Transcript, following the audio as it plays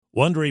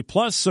Wondery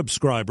Plus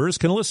subscribers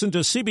can listen to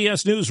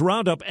CBS News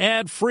Roundup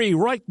ad-free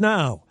right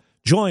now.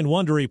 Join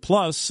Wondery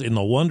Plus in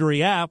the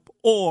Wondery app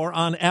or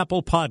on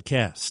Apple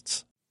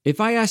Podcasts. If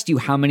I asked you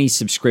how many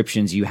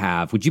subscriptions you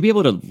have, would you be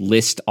able to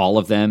list all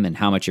of them and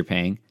how much you're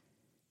paying?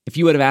 If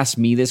you would have asked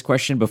me this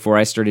question before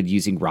I started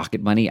using Rocket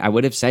Money, I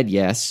would have said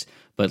yes.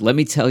 But let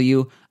me tell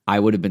you,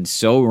 I would have been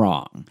so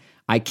wrong.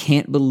 I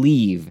can't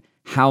believe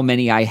how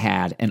many I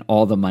had and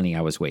all the money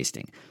I was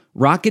wasting.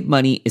 Rocket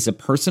Money is a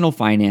personal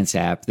finance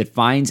app that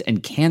finds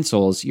and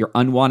cancels your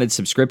unwanted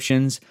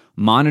subscriptions,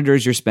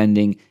 monitors your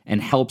spending,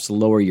 and helps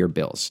lower your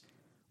bills.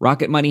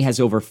 Rocket Money has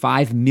over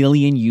 5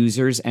 million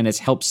users and has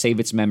helped save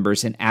its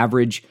members an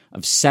average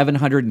of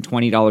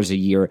 $720 a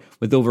year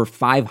with over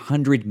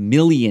 500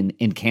 million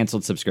in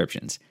canceled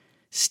subscriptions.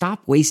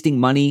 Stop wasting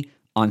money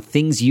on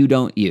things you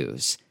don't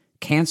use.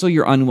 Cancel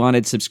your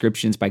unwanted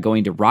subscriptions by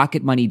going to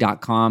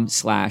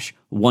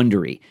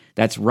rocketmoney.com/Wondery.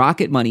 That's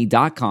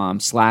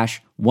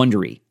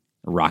rocketmoney.com/Wondery.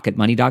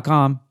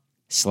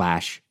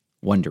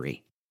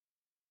 rocketmoney.com/Wondery.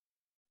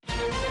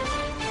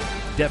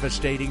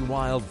 Devastating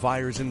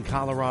wildfires in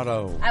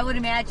Colorado. I would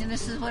imagine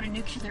this is what a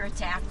nuclear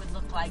attack would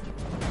look like.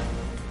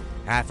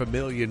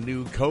 500,000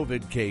 new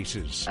COVID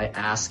cases. I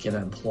ask and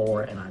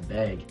implore and I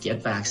beg,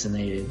 get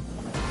vaccinated.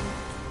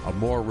 A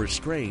more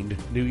restrained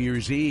New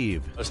Year's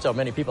Eve. There's still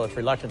many people that's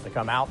reluctant to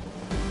come out.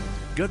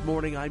 Good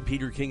morning, I'm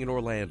Peter King in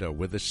Orlando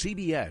with the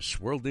CBS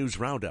World News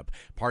Roundup.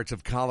 Parts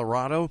of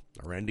Colorado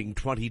are ending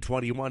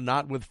 2021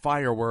 not with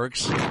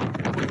fireworks,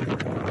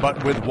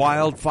 but with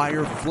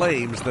wildfire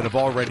flames that have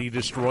already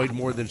destroyed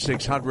more than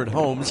 600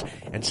 homes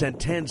and sent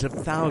tens of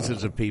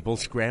thousands of people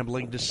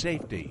scrambling to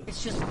safety.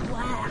 It's just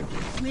black,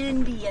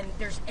 windy, and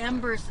there's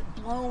embers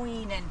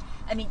blowing and,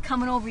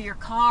 coming over your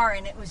car,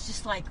 and it was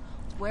just like,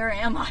 where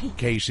am I?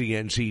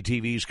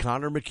 KCNC-TV's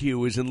Connor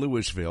McHugh is in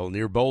Louisville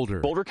near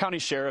Boulder. Boulder County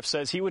Sheriff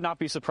says he would not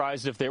be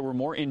surprised if there were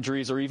more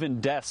injuries or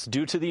even deaths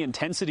due to the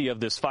intensity of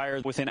this fire.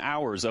 Within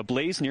hours, a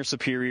blaze near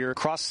Superior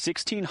crossed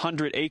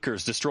 1,600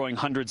 acres, destroying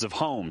hundreds of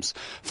homes.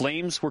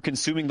 Flames were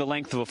consuming the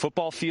length of a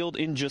football field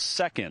in just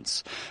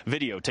seconds.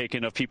 Video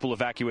taken of people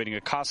evacuating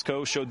a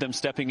Costco showed them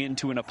stepping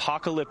into an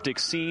apocalyptic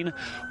scene.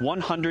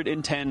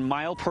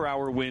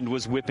 110-mile-per-hour wind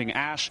was whipping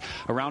ash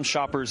around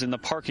shoppers in the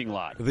parking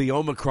lot. The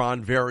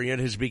Omicron variant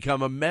has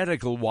become a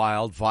medical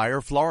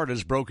wildfire.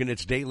 Florida's broken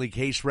its daily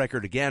case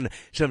record again.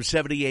 Some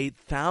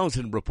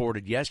 78,000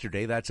 reported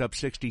yesterday. That's up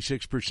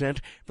 66%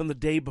 from the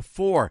day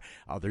before.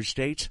 Other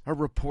states are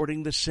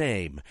reporting the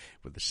same,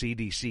 with the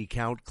CDC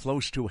count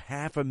close to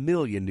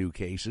 500,000 new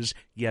cases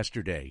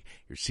yesterday.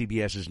 Here's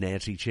CBS's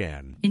Nancy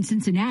Chen. In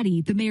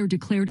Cincinnati, the mayor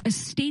declared a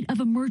state of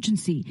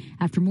emergency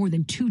after more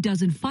than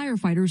 24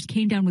 firefighters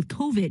came down with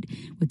COVID,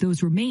 with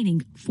those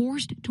remaining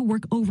forced to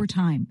work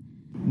overtime.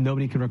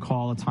 Nobody can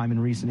recall a time in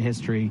recent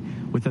history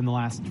within the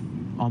last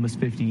almost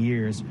 50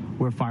 years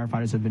where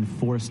firefighters have been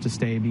forced to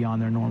stay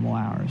beyond their normal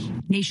hours.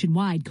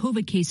 Nationwide,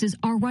 COVID cases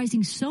are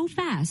rising so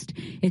fast,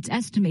 it's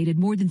estimated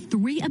more than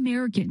 3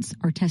 Americans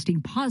are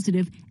testing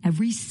positive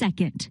every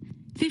second.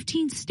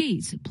 15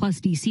 states, plus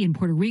D.C. and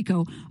Puerto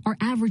Rico, are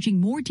averaging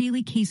more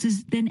daily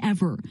cases than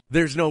ever.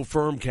 There's no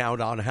firm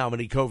count on how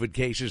many COVID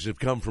cases have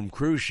come from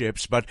cruise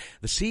ships, but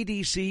the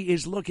CDC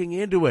is looking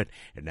into it,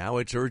 and now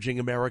it's urging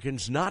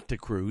Americans not to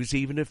cruise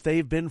even if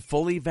they've been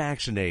fully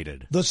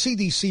vaccinated. The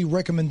CDC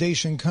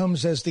recommendation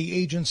comes as the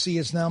agency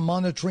is now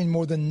monitoring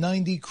more than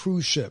 90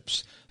 cruise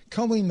ships.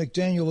 Colleen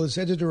McDaniel is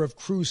editor of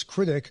Cruise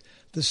Critic.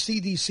 The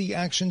CDC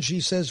action,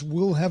 she says,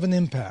 will have an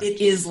impact. It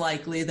is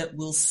likely that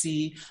we'll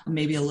see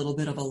maybe a little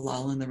bit of a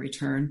lull in the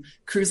return.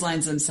 Cruise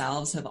lines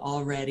themselves have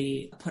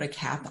already put a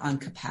cap on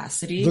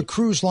capacity. The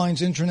Cruise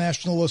Lines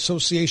International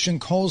Association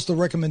calls the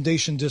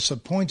recommendation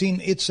disappointing.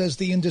 It says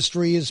the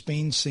industry is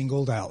being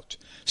singled out.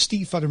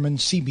 Steve Futterman,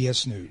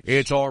 CBS News.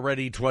 It's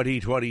already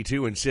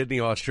 2022 in Sydney,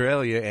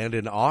 Australia, and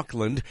in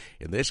Auckland.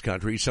 In this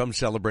country, some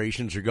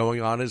celebrations are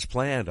going on as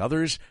planned.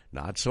 Others,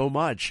 not so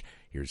much.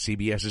 Here's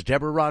CBS's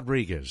Deborah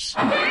Rodriguez.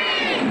 3, 2, 1.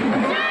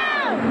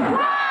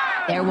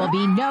 There will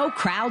be no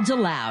crowds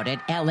allowed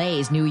at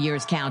LA's New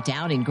Year's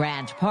countdown in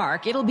Grant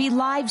Park. It'll be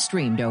live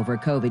streamed over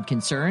COVID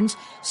concerns.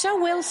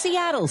 So will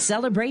Seattle's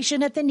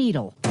celebration at the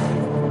Needle.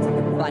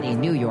 But in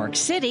New York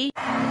City,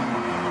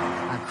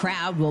 a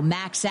crowd will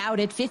max out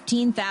at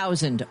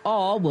 15,000.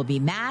 All will be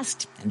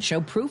masked and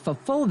show proof of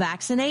full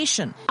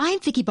vaccination.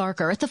 I'm Vicky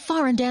Barker at the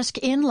Foreign Desk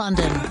in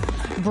London.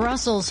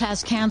 Brussels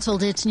has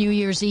canceled its New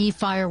Year's Eve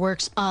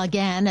fireworks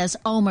again as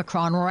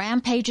Omicron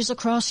rampages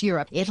across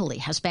Europe. Italy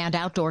has banned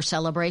outdoor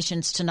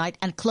celebrations tonight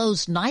and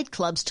closed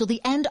nightclubs till the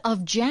end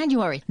of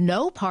January.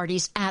 No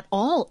parties at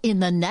all in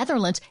the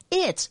Netherlands.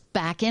 It's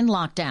back in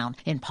lockdown.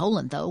 In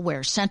Poland, though,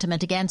 where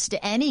sentiment against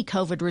any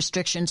COVID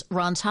restrictions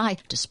runs high,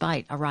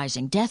 despite a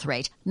rising death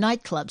rate,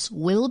 nightclubs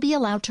will be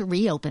allowed to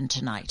reopen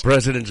tonight.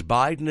 Presidents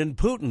Biden and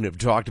Putin have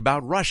talked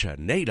about Russia,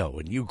 NATO,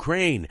 and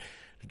Ukraine.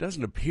 It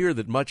doesn't appear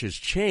that much has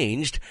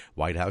changed.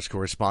 White House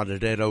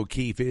correspondent Ed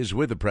O'Keefe is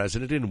with the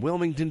president in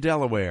Wilmington,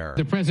 Delaware.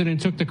 The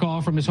president took the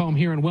call from his home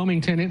here in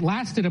Wilmington. It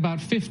lasted about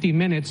 50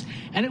 minutes,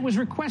 and it was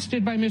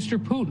requested by Mr.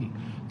 Putin.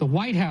 The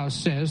White House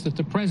says that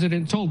the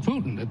president told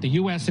Putin that the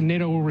U.S. and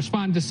NATO will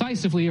respond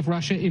decisively if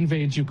Russia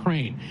invades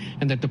Ukraine,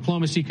 and that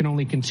diplomacy can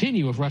only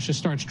continue if Russia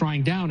starts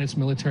drawing down its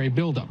military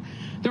buildup.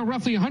 There are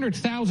roughly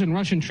 100,000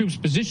 Russian troops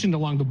positioned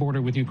along the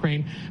border with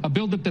Ukraine, a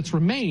buildup that's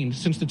remained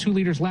since the two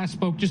leaders last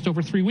spoke just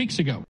over 3 weeks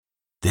ago.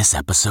 This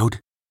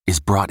episode is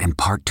brought in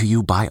part to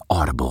you by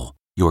Audible,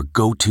 your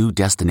go-to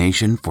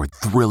destination for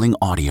thrilling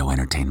audio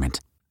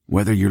entertainment.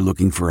 Whether you're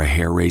looking for a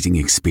hair-raising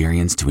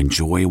experience to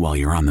enjoy while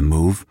you're on the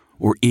move,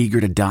 or eager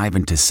to dive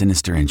into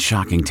sinister and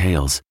shocking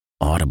tales,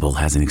 Audible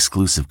has an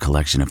exclusive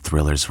collection of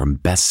thrillers from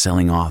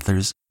best-selling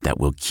authors that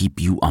will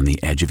keep you on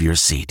the edge of your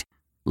seat.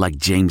 Like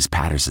James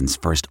Patterson's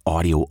first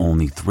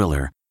audio-only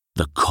thriller,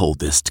 The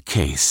Coldest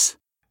Case.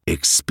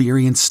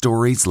 Experience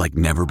stories like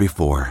never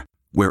before,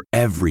 where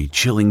every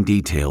chilling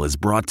detail is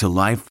brought to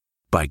life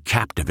by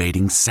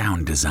captivating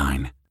sound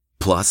design.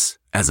 Plus,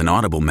 as an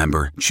Audible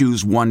member,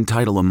 choose one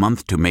title a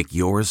month to make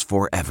yours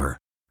forever.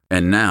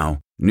 And now,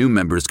 new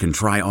members can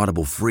try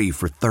Audible free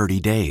for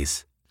 30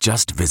 days.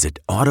 Just visit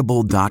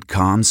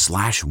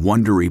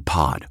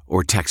audible.com/WonderyPod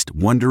or text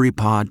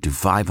WonderyPod to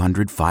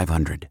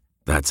 500-500.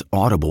 That's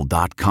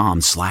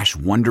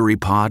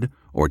audible.com/WonderyPod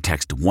or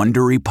text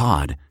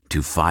WonderyPod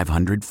to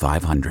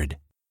 500-500.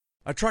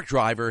 A truck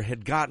driver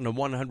had gotten a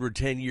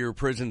 110-year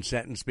prison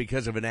sentence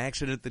because of an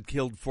accident that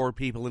killed 4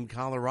 people in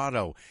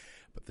Colorado.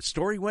 But the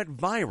story went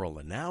viral,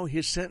 and now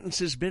his sentence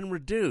has been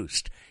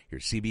reduced.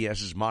 Here's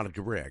CBS's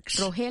Monica Ricks.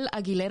 Rogel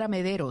Aguilera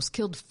Mederos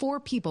killed 4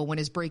 people when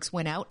his brakes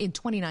went out in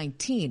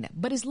 2019.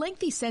 But his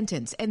lengthy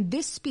sentence and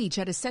this speech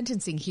at a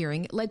sentencing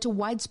hearing led to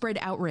widespread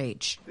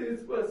outrage. This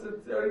was a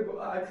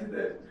terrible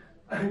accident.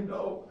 I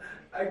know.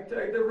 I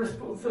take the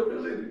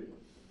responsibility.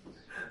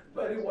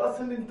 But it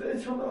wasn't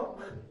intentional.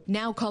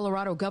 Now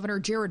Colorado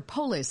Governor Jared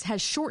Polis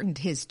has shortened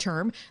his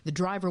term. The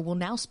driver will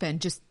now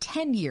spend just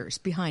 10 years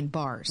behind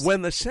bars.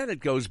 When the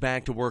Senate goes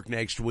back to work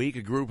next week,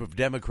 a group of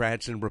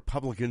Democrats and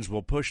Republicans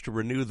will push to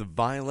renew the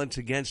Violence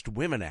Against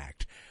Women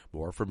Act.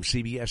 More from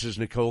CBS's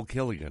Nicole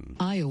Killian.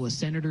 Iowa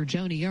Senator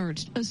Joni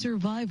Ernst, a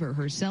survivor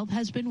herself,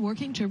 has been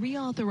working to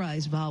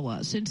reauthorize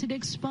VAWA since it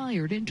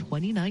expired in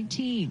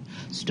 2019,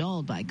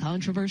 stalled by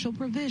controversial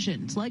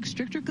provisions like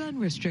stricter gun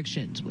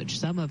restrictions, which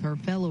some of her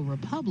fellow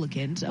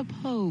Republicans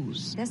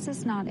oppose. This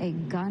is not a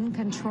gun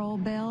control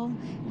bill.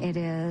 It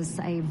is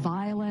a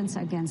violence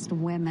against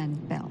women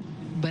bill.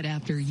 But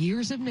after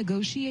years of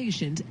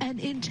negotiations and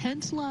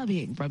intense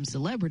lobbying from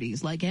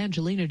celebrities like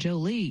Angelina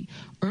Jolie,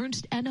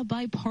 Ernst and a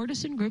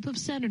bipartisan group of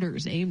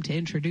senators aim to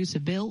introduce a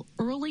bill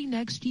early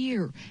next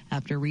year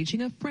after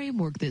reaching a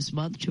framework this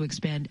month to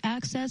expand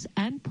access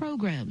and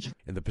programs.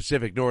 In the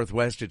Pacific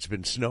Northwest, it's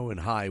been snow and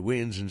high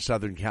winds. In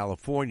Southern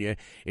California,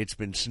 it's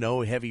been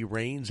snow, heavy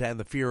rains, and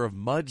the fear of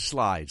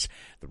mudslides.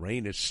 The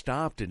rain has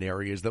stopped in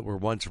areas that were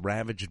once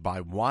ravaged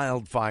by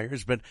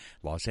wildfires, but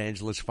Los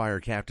Angeles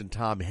Fire Captain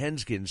Tom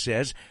Henskin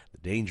says the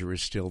danger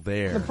is still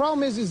there. The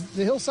problem is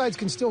the hillsides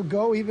can still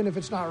go even if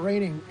it's not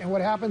raining. And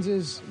what happens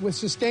is with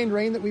sustained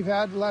rain that we've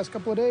had the last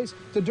couple of days,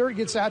 the dirt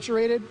gets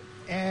saturated,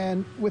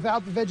 and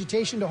without the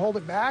vegetation to hold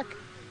it back,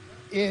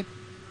 it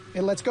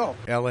lets go.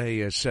 L.A.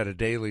 has set a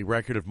daily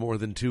record of more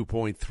than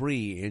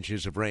 2.3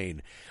 inches of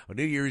rain. On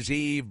New Year's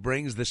Eve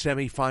brings the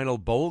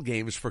semifinal bowl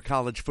games for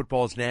college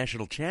football's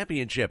national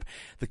championship.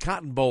 The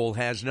Cotton Bowl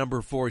has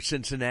number 4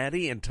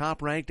 Cincinnati and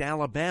top-ranked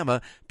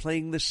Alabama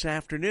playing this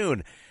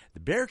afternoon. The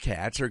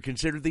Bearcats are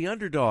considered the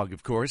underdog,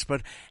 of course,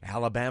 but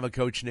Alabama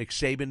coach Nick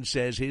Saban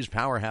says his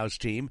powerhouse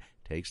team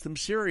takes them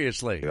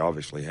seriously. They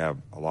obviously have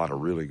a lot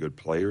of really good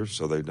players,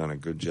 so they've done a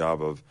good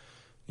job of,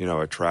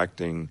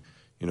 attracting,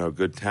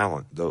 good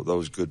talent.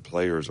 Those good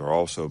players are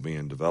also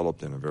being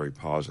developed in a very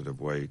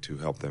positive way to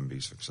help them be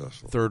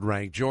successful.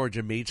 Third-ranked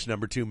Georgia meets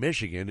number 2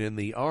 Michigan in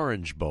the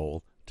Orange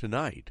Bowl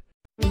tonight.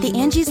 The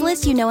Angie's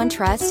List you know and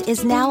trust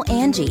is now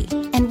Angie,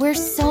 and we're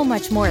so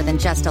much more than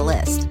just a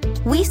list.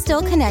 We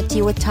still connect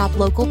you with top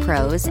local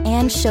pros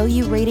and show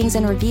you ratings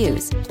and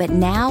reviews, but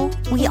now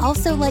we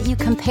also let you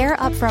compare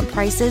upfront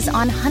prices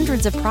on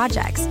hundreds of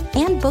projects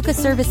and book a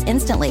service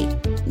instantly.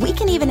 We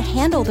can even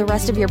handle the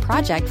rest of your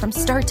project from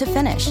start to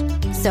finish.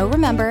 So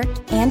remember,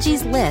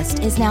 Angie's List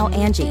is now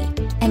Angie,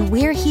 and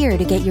we're here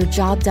to get your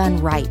job done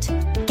right.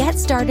 Get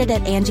started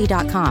at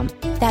Angie.com.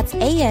 That's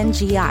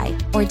ANGI,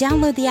 or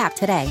download the app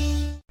today.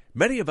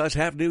 Many of us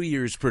have New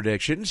Year's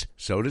predictions.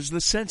 So does the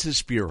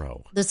Census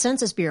Bureau. The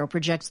Census Bureau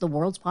projects the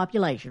world's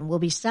population will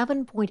be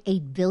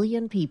 7.8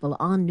 billion people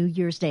on New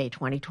Year's Day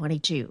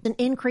 2022, an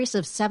increase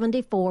of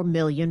 74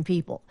 million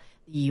people.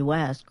 The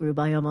U.S. grew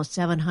by almost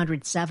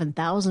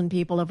 707,000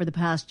 people over the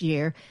past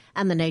year,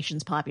 and the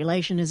nation's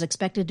population is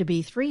expected to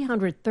be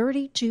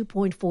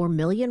 332.4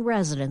 million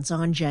residents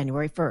on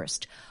January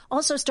 1st.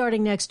 Also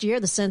starting next year,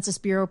 the Census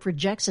Bureau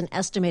projects an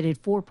estimated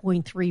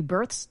 4.3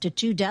 births to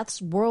 2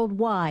 deaths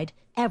worldwide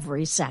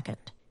every second.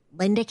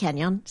 Linda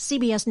Kenyon,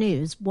 CBS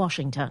News,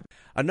 Washington.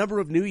 A number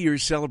of New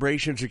Year's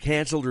celebrations are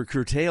canceled or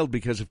curtailed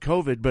because of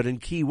COVID, but in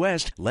Key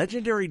West,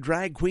 legendary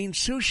drag queen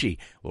Sushi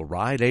will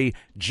ride a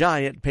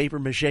giant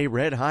papier-mâché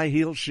red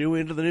high-heel shoe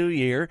into the new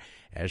year,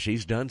 as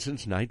she's done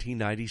since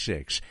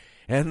 1996.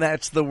 And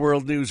that's the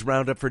World News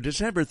Roundup for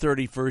December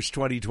 31st,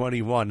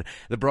 2021.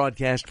 The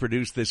broadcast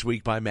produced this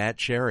week by Matt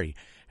Cherry.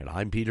 And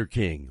I'm Peter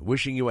King,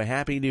 wishing you a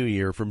Happy New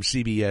Year from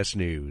CBS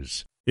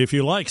News. If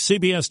you like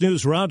CBS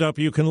News Roundup,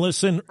 you can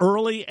listen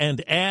early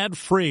and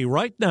ad-free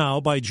right now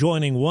by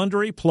joining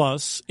Wondery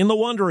Plus in the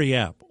Wondery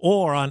app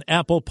or on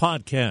Apple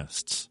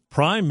Podcasts.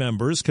 Prime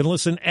members can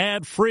listen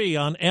ad-free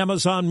on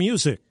Amazon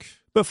Music.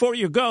 Before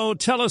you go,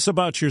 tell us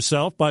about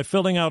yourself by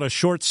filling out a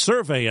short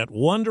survey at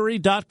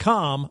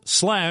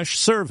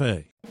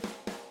Wondery.com/survey.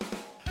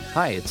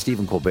 Hi, it's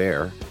Stephen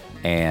Colbert,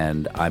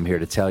 and I'm here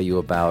to tell you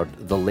about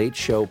The Late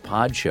Show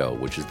Pod Show,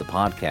 which is the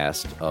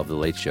podcast of The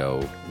Late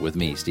Show with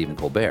me, Stephen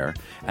Colbert,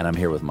 and I'm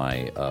here with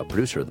my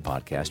producer of the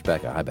podcast,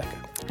 Becca. Hi, Becca.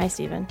 Hi,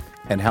 Stephen.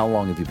 And how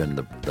long have you been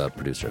the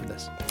producer of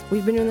this?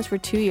 We've been doing this for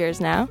 2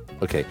 years now.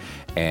 Okay,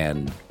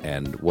 and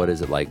what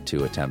is it like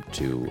to attempt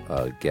to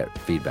get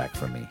feedback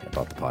from me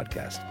about the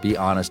podcast? Be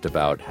honest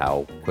about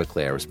how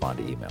quickly I respond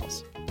to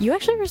emails. You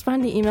actually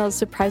respond to emails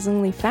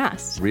surprisingly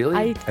fast.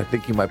 Really? I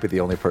think you might be the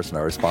only person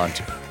I respond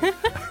to. I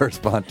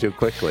respond to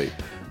quickly.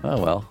 Oh,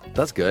 well,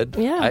 that's good.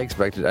 Yeah. I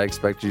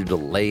expected you to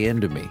lay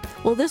into me.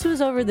 Well, this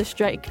was over the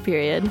strike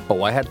period.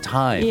 Oh, I had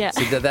time. Yeah.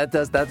 See, that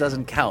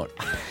doesn't count.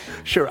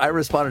 Sure, I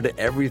responded to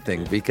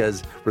everything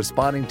because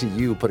responding to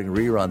you putting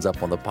reruns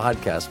up on the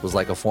podcast was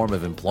like a form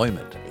of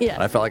employment. Yeah.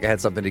 And I felt like I had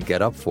something to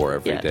get up for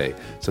every day.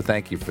 So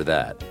thank you for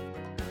that.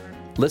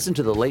 Listen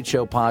to The Late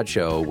Show Pod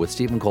Show with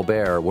Stephen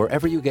Colbert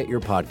wherever you get your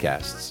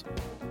podcasts.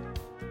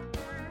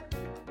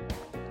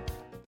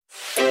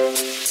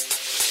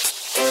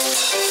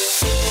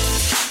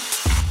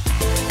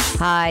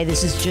 Hi,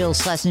 this is Jill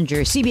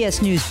Schlesinger,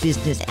 CBS News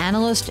business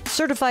analyst,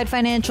 certified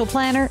financial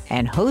planner,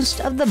 and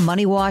host of the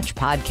Money Watch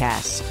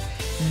podcast.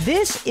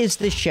 This is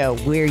the show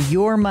where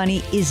your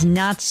money is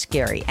not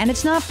scary and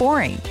it's not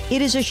boring.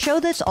 It is a show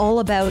that's all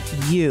about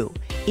you.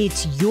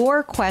 It's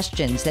your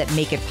questions that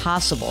make it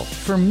possible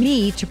for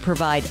me to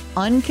provide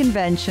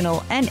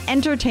unconventional and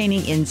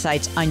entertaining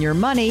insights on your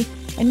money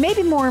and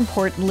maybe more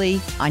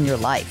importantly, on your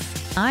life.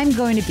 I'm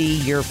going to be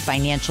your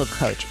financial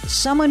coach,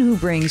 someone who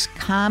brings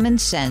common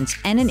sense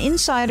and an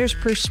insider's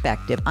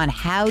perspective on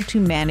how to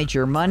manage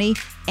your money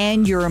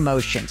and your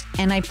emotions.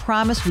 And I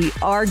promise we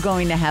are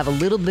going to have a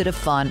little bit of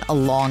fun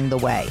along the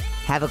way.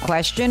 Have a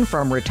question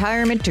from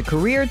retirement to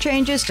career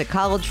changes to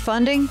college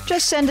funding?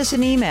 Just send us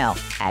an email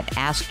at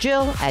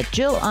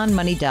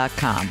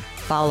askjill@jillonmoney.com.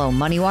 Follow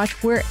Money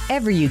Watch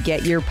wherever you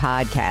get your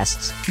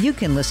podcasts. You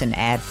can listen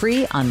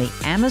ad-free on the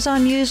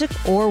Amazon Music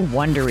or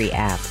Wondery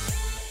app.